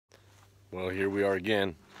Well, here we are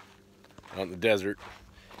again, out in the desert.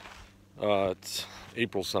 It's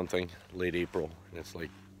April something, late April, and it's like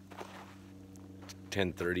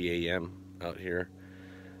 10:30 a.m. out here,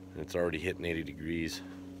 and it's already hitting 80 degrees.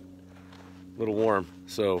 A little warm,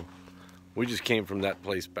 so we just came from that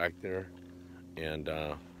place back there, and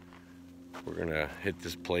we're gonna hit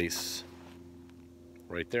this place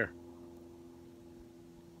right there.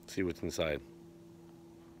 See what's inside.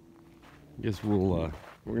 I guess we're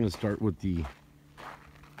gonna start with the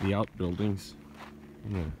outbuildings.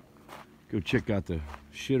 I'm gonna go check out the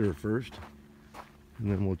shitter first, and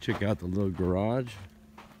then we'll check out the little garage,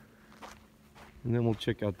 and then we'll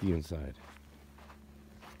check out the inside.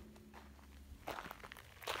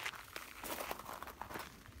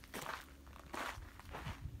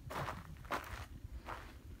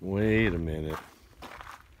 Wait a minute.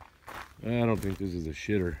 I don't think this is a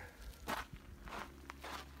shitter.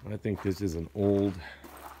 I think this is an old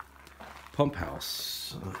pump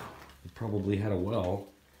house. It probably had a well,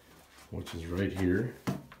 which is right here,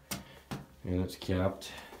 and it's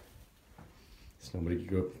capped. Somebody could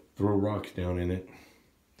go throw rocks down in it.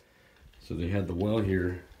 So they had the well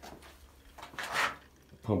here,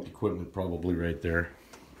 pumped equipment probably right there.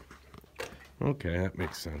 Okay, that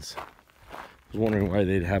makes sense. I was wondering why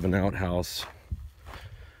they'd have an outhouse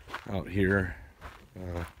out here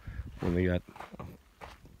when they got a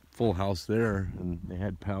full house there and they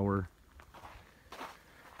had power.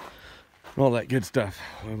 All that good stuff.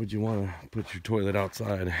 Why would you want to put your toilet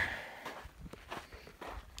outside?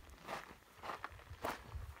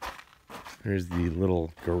 There's the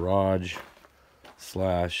little garage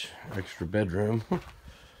slash extra bedroom.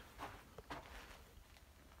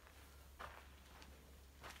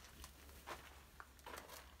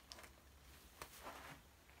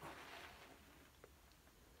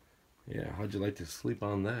 Yeah, how'd you like to sleep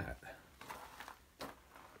on that?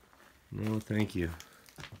 No, thank you.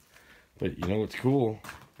 But you know what's cool?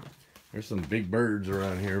 There's some big birds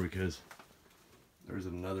around here because there's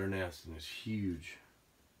another nest and it's huge.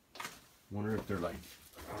 Wonder if they're like,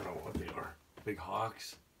 I don't know what they are. Big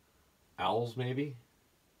hawks? Owls maybe?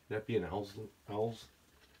 Could that be an owl's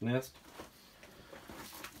nest?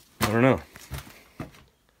 I don't know.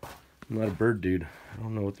 I'm not a bird dude. I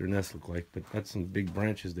don't know what their nests look like, but that's some big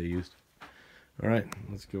branches they used. Alright,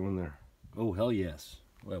 let's go in there. Oh, hell yes.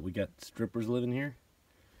 Well, we got strippers living here.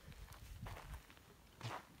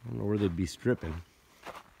 I don't know where they'd be stripping.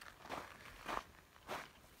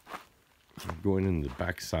 I'm going in the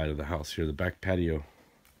back side of the house here, the back patio.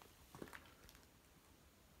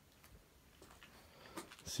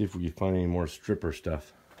 See if we can find any more stripper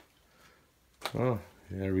stuff. Oh,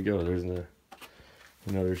 there we go. There's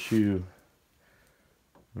another shoe.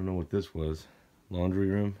 I don't know what this was. Laundry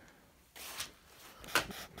room.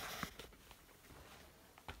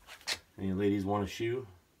 Any ladies want a shoe?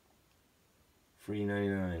 Free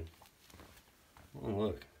 99. Oh,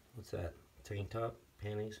 look. What's that? Tank top?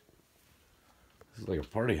 Panties? This is like a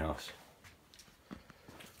party house.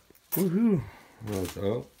 Woohoo!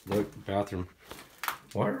 Oh, look, bathroom.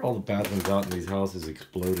 Why are all the bathrooms out in these houses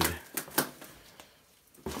exploded?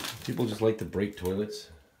 People just like to break toilets.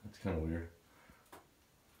 That's kind of weird.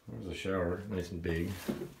 There's a shower, nice and big.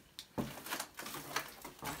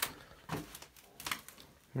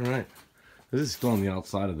 Alright. This is still on the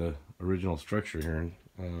outside of the original structure here.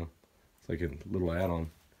 It's like a little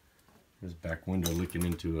add-on. There's a back window looking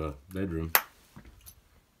into a bedroom.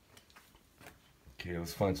 Okay,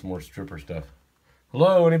 let's find some more stripper stuff.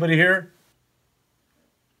 Hello, anybody here?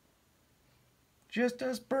 Just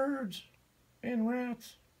us birds and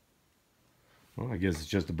rats. Well, I guess it's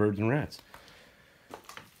just the birds and rats.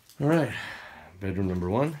 Alright, bedroom number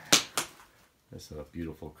one. That's a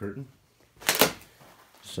beautiful curtain.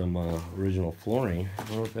 Some original flooring. I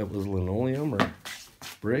don't know if that was linoleum or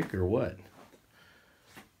brick or what.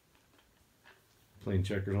 Playing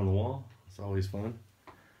checkers on the wall. It's always fun.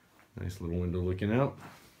 Nice little window looking out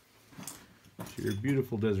to your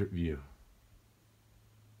beautiful desert view.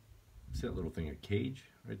 See that little thing, a cage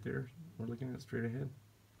right there we're looking at straight ahead?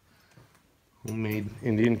 Homemade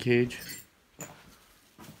Indian cage.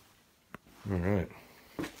 Alright.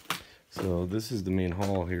 So this is the main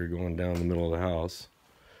hall here going down the middle of the house.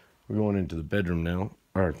 We're going into the bedroom now.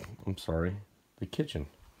 Or, I'm sorry, the kitchen.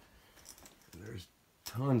 There's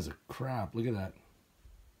tons of crap. Look at that.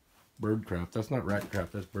 Bird crap. That's not rat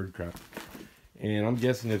crap, that's bird crap. And I'm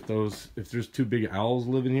guessing if there's two big owls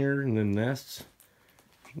living here in the nests,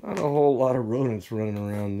 not a whole lot of rodents running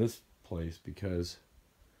around this place because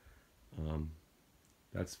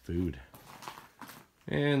that's food.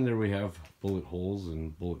 And there we have bullet holes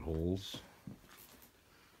and bullet holes.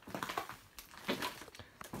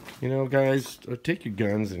 You know, guys, take your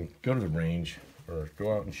guns and go to the range or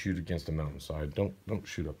go out and shoot against a mountainside. Don't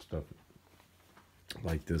shoot up stuff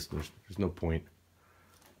like this. There's no point.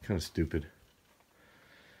 Kind of stupid.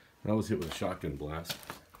 I was hit with a shotgun blast.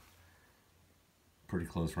 Pretty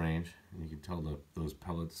close range. And you can tell those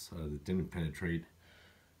pellets that didn't penetrate.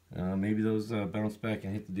 Maybe those bounced back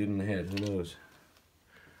and hit the dude in the head. Who knows?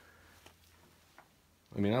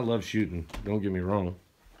 I mean, I love shooting. Don't get me wrong.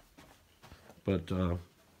 But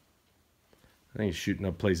I think shooting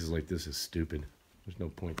up places like this is stupid. There's no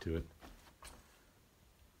point to it.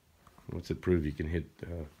 What's it prove? You can hit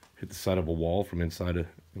the side of a wall from inside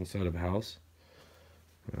a house.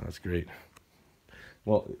 That's great.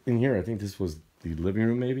 Well, in here, I think this was the living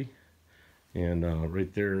room, maybe. And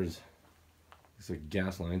right there is it's like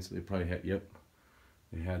gas lines. So they probably had, yep,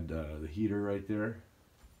 they had the heater right there.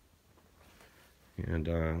 And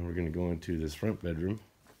we're gonna go into this front bedroom.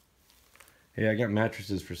 Hey, I got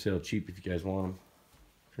mattresses for sale cheap if you guys want them,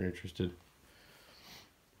 if you're interested.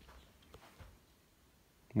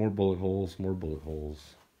 More bullet holes, more bullet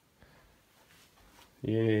holes.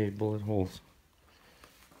 Yay, bullet holes.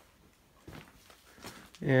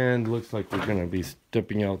 And looks like we're gonna be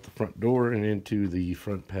stepping out the front door and into the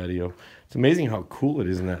front patio. It's amazing how cool it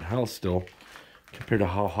is in that house still, compared to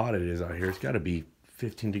how hot it is out here. It's gotta be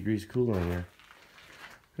 15 degrees cooler in here.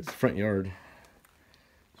 It's the front yard.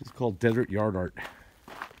 It's called Desert Yard Art.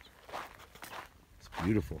 It's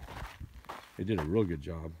beautiful. They did a real good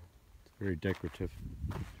job. It's very decorative.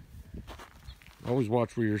 Always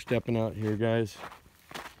watch where you're stepping out here, guys.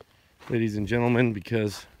 Ladies and gentlemen,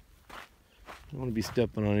 because you don't want to be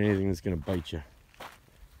stepping on anything that's going to bite you.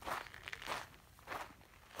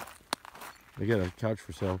 They got a couch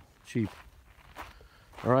for sale. Cheap.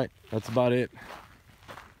 Alright, that's about it.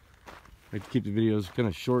 I like to keep the videos kind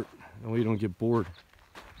of short. That way you don't get bored.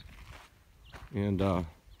 And we'll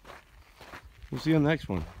see you on the next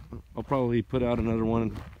one. I'll probably put out another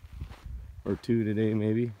one or two today,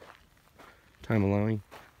 maybe, time allowing.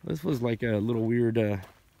 This was like a little weird, look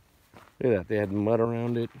at that, they had mud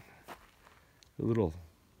around it. A little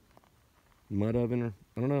mud oven, or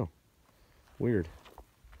I don't know, weird.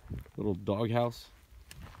 Little dog house,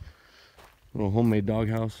 little homemade dog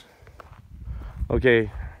house. Okay,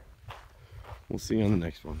 we'll see you on the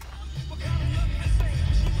next one.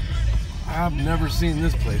 I've never seen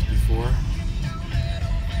this place before.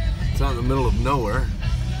 It's out in the middle of nowhere.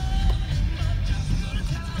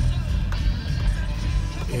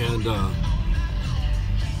 And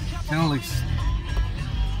kind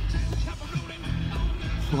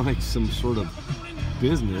of like some sort of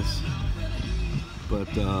business, but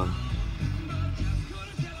I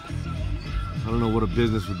don't know what a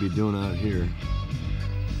business would be doing out here.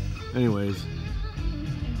 Anyways,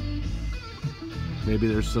 maybe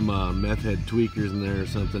there's some meth head tweakers in there or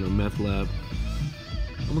something, or meth lab.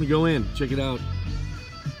 I'm gonna go in, check it out.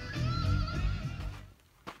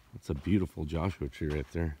 That's a beautiful Joshua tree right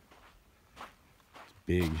there. It's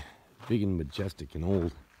big, big and majestic and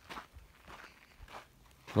old.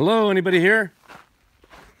 Hello, anybody here?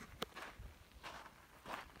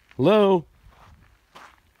 Hello?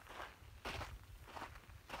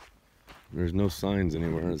 There's no signs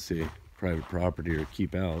anywhere. Let's see, private property or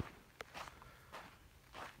keep out.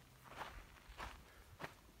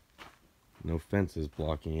 No fences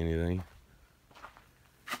blocking anything.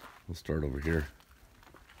 We'll start over here.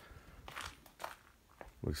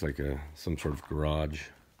 Looks like some sort of garage,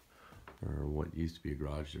 or what used to be a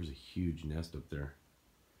garage. There's a huge nest up there.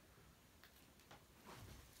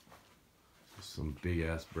 Some big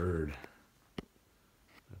ass bird.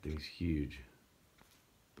 That thing's huge.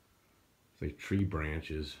 It's like tree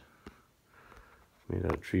branches. Made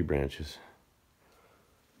out of tree branches.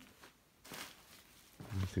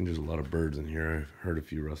 I think there's a lot of birds in here. I've heard a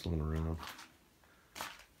few rustling around.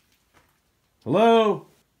 Hello?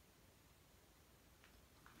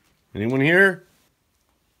 Anyone here?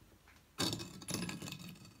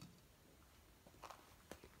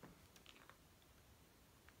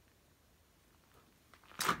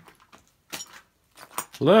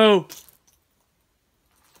 Hello?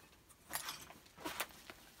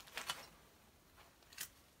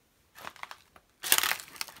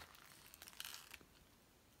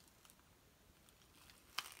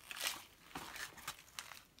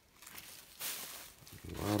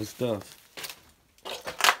 A lot of stuff.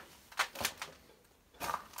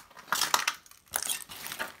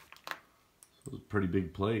 It's a pretty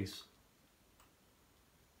big place.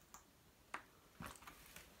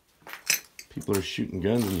 People are shooting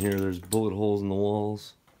guns in here. There's bullet holes in the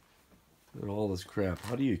walls. Look at all this crap.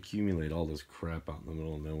 How do you accumulate all this crap out in the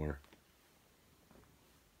middle of nowhere?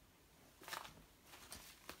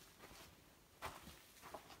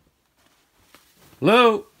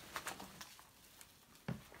 Hello?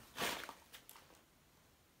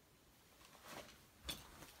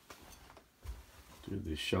 Dude,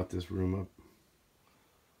 they shot this room up.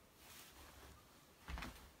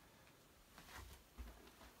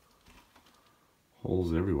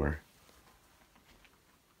 Holes everywhere.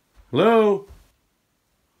 Hello?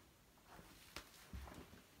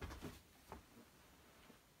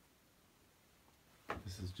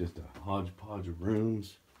 This is just a hodgepodge of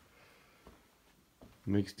rooms.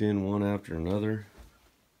 Mixed in one after another.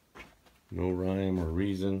 No rhyme or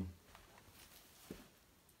reason.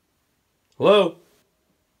 Hello?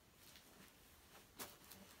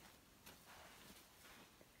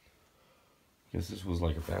 Guess this was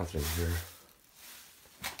like a bathroom here.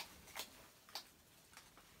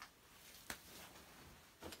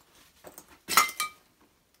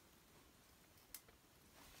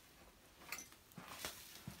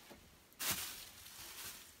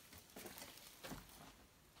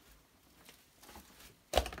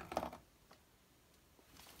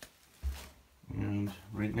 And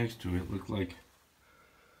right next to it looked like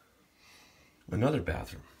another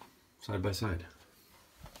bathroom, side by side.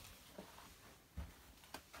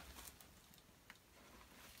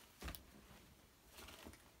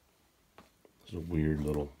 There's a weird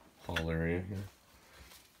little hall area here,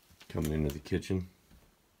 coming into the kitchen.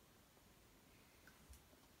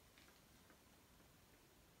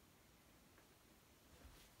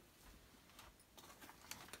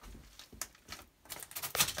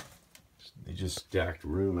 They just stacked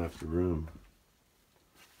room after room,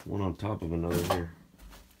 one on top of another here.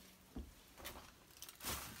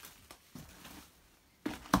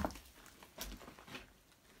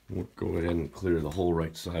 We'll go ahead and clear the whole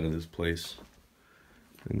right side of this place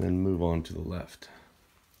and then move on to the left.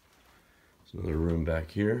 There's another room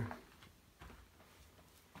back here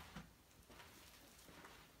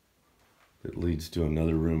that leads to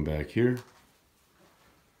another room back here.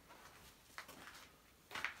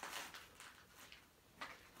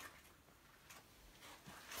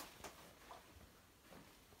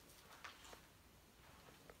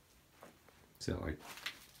 Is that like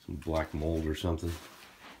some black mold or something?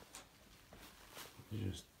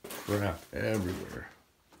 Just crap everywhere.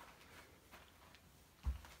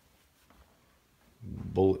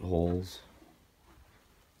 Bullet holes.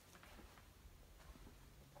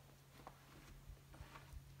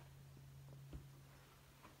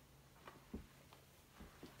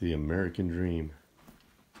 The American dream.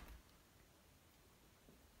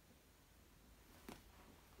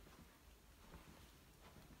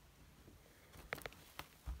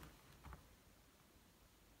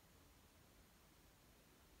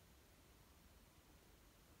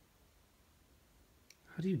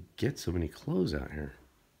 How do you get so many clothes out here?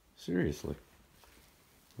 Seriously.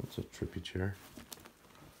 That's a trippy chair.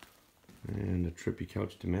 And a trippy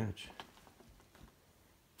couch to match.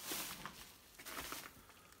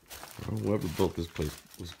 Well, whoever built this place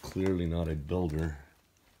was clearly not a builder.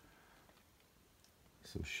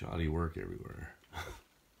 Some shoddy work everywhere.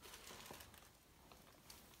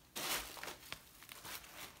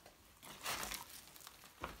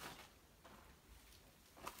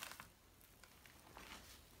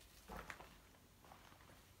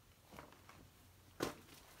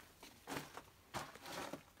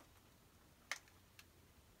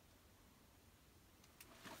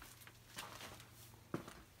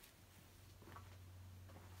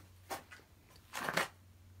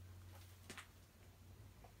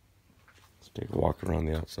 Take a walk around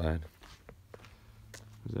the outside.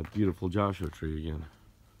 There's that beautiful Joshua tree again.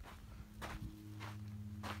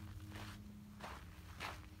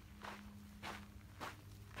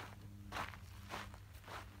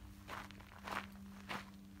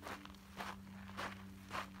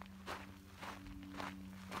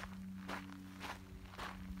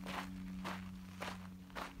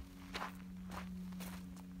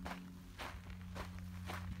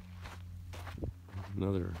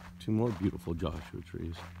 Another two more beautiful Joshua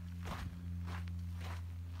trees.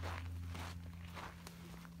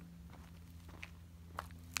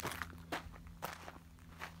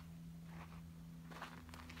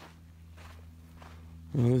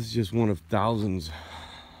 Well, this is just one of thousands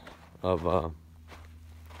of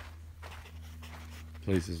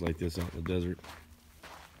places like this out in the desert.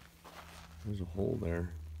 There's a hole there.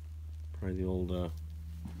 Probably the old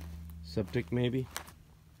septic, maybe.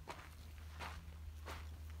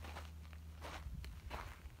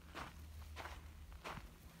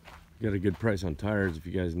 Got a good price on tires if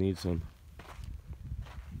you guys need some.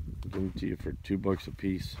 I'll give them to you for $2 a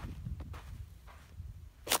piece.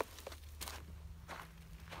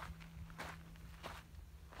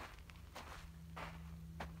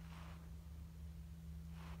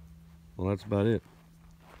 Well, that's about it.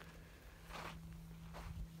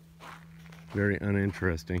 Very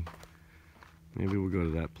uninteresting. Maybe we'll go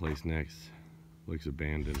to that place next. Looks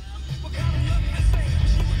abandoned.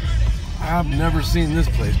 I've never seen this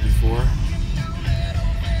place before.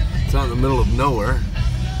 It's out in the middle of nowhere.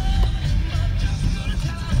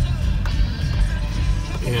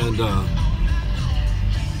 And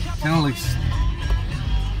kind of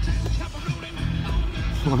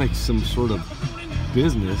like some sort of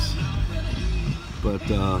business, but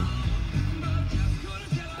I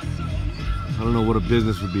don't know what a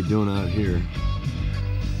business would be doing out here.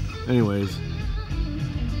 Anyways,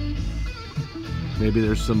 maybe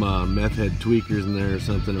there's some meth head tweakers in there or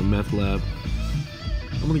something, a meth lab.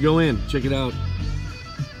 I'm gonna go in, check it out.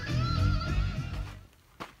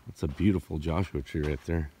 That's a beautiful Joshua tree right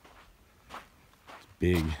there. It's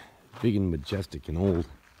big and majestic and old.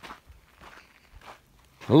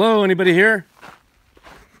 Hello, anybody here?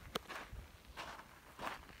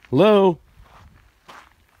 Hello?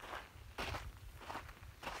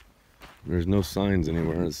 There's no signs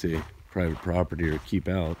anywhere. Let's see, private property or keep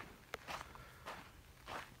out.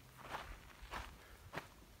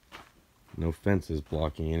 No fences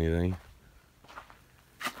blocking anything.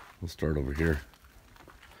 We'll start over here.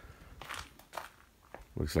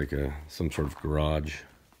 Looks like some sort of garage,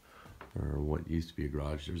 or what used to be a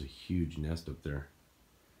garage. There's a huge nest up there.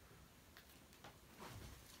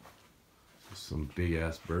 Some big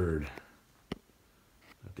ass bird.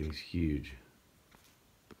 That thing's huge.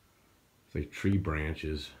 It's like tree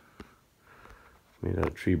branches. Made out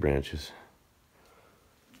of tree branches.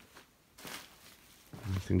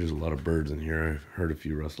 I think there's a lot of birds in here. I've heard a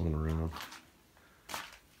few rustling around.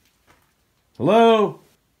 Hello?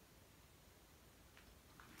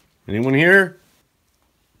 Anyone here?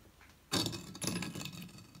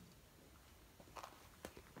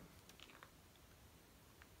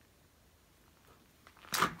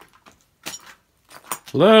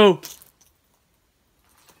 Hello?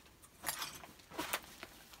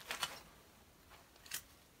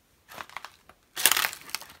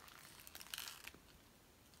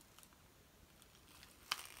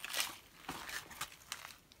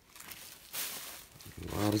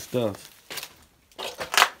 A lot of stuff.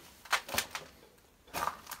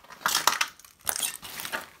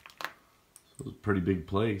 So it's a pretty big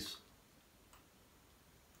place.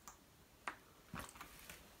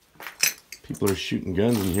 People are shooting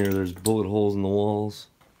guns in here. There's bullet holes in the walls.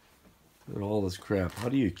 Look at all this crap. How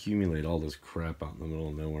do you accumulate all this crap out in the middle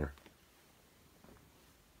of nowhere?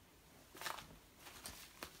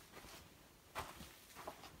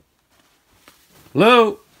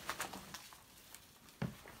 Hello?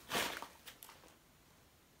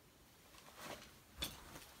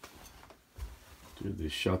 Dude, they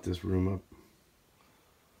shot this room up.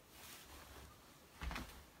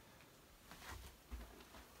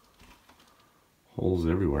 Holes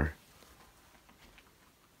everywhere.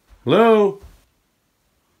 Hello?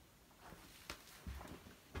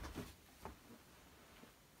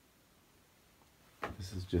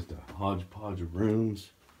 This is just a hodgepodge of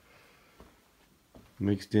rooms.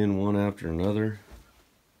 Mixed in one after another.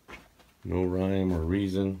 No rhyme or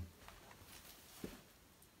reason.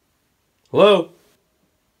 Hello?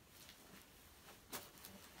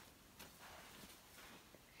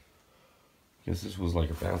 Guess this was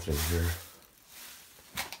like a bathroom here.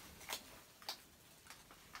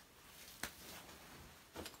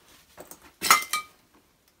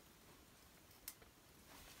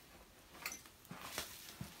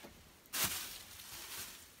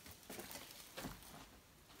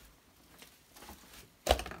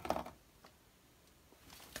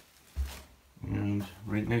 And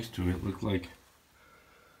right next to it looked like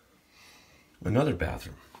another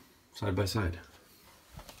bathroom, side by side.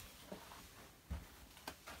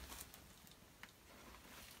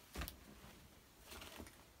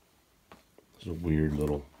 There's a weird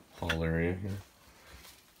little hall area here,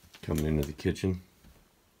 coming into the kitchen.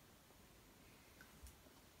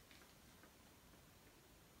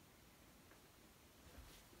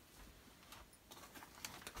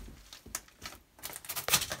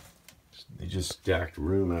 They just stacked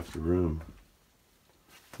room after room,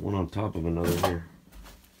 one on top of another here.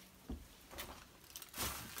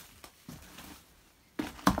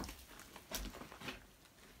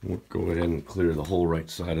 We'll go ahead and clear the whole right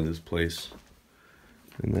side of this place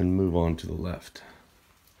and then move on to the left.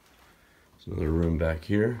 There's another room back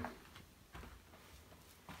here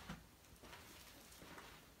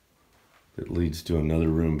that leads to another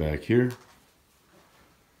room back here.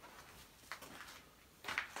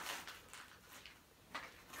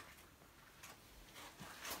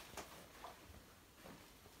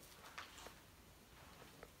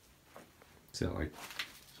 that, like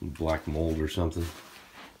some black mold or something?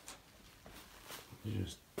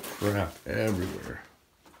 Just crap everywhere.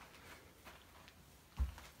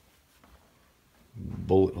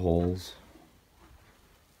 Bullet holes.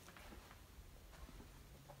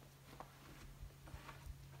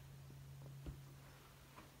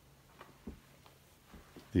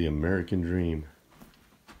 The American dream.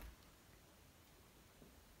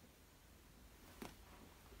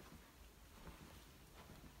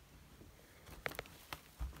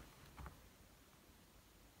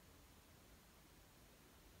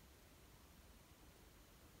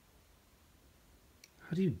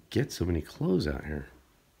 How do you get so many clothes out here?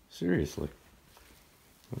 Seriously.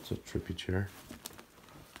 That's a trippy chair.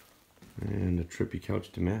 And a trippy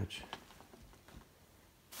couch to match.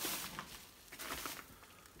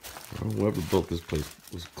 Well, whoever built this place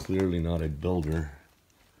was clearly not a builder.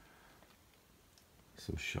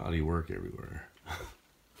 Some shoddy work everywhere.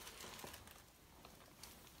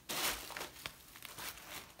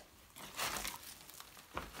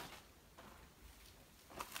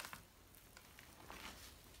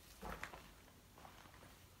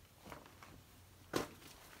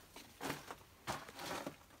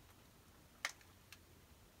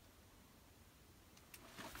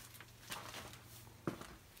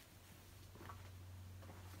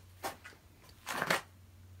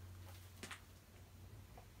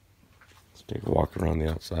 Take a walk around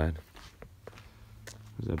the outside.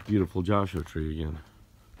 There's that beautiful Joshua tree again.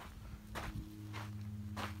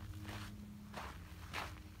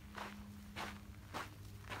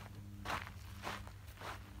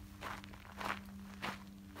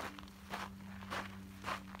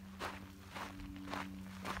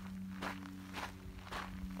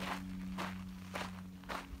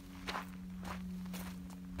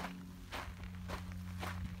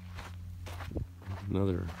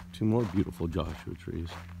 Another 2 more beautiful Joshua trees.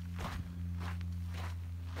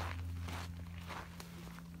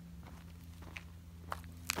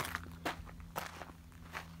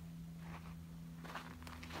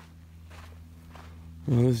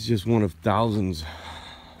 Well, this is just one of thousands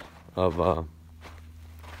of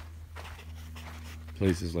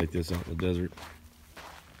places like this out in the desert.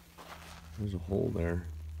 There's a hole there.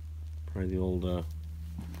 Probably the old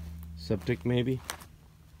septic, maybe.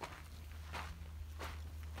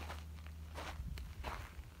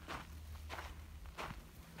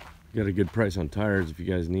 Got a good price on tires if you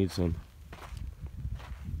guys need some.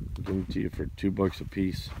 I'll give them to you for $2 a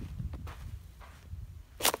piece.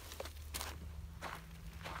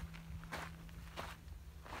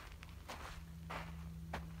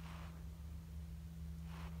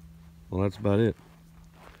 Well, that's about it.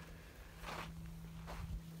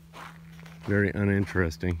 Very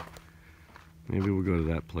uninteresting. Maybe we'll go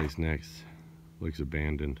to that place next. Looks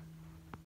abandoned.